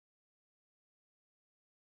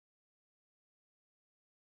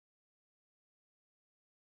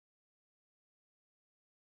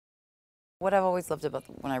What I've always loved about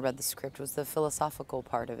when I read the script was the philosophical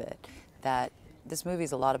part of it, that this movie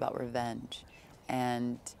is a lot about revenge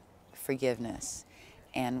and forgiveness,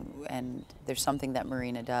 and there's something that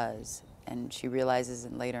Marina does, and she realizes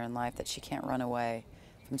later in life that she can't run away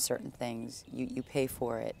from certain things. You pay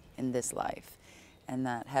for it in this life, and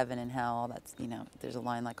that heaven and hell, all that's, there's a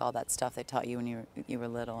line like all that stuff they taught you when you were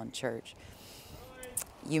little in church.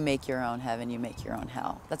 You make your own heaven, you make your own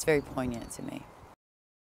hell. That's very poignant to me.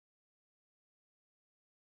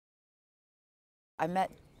 I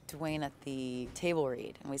met Dwayne at the table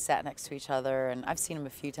read, and we sat next to each other, and I've seen him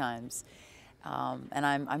a few times. And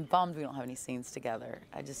I'm bummed we don't have any scenes together.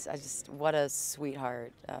 I just, what a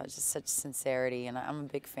sweetheart, just such sincerity, and I'm a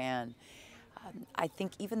big fan. I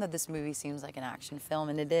think even though this movie seems like an action film,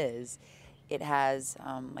 and it is, it has,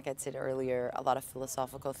 like I said earlier, a lot of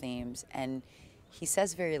philosophical themes, and he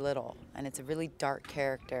says very little, and it's a really dark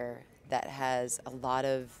character that has a lot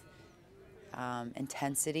of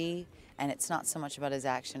intensity, and it's not so much about his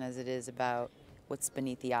action as it is about what's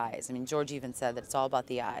beneath the eyes. I mean, George even said that it's all about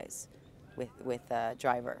the eyes with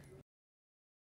Driver.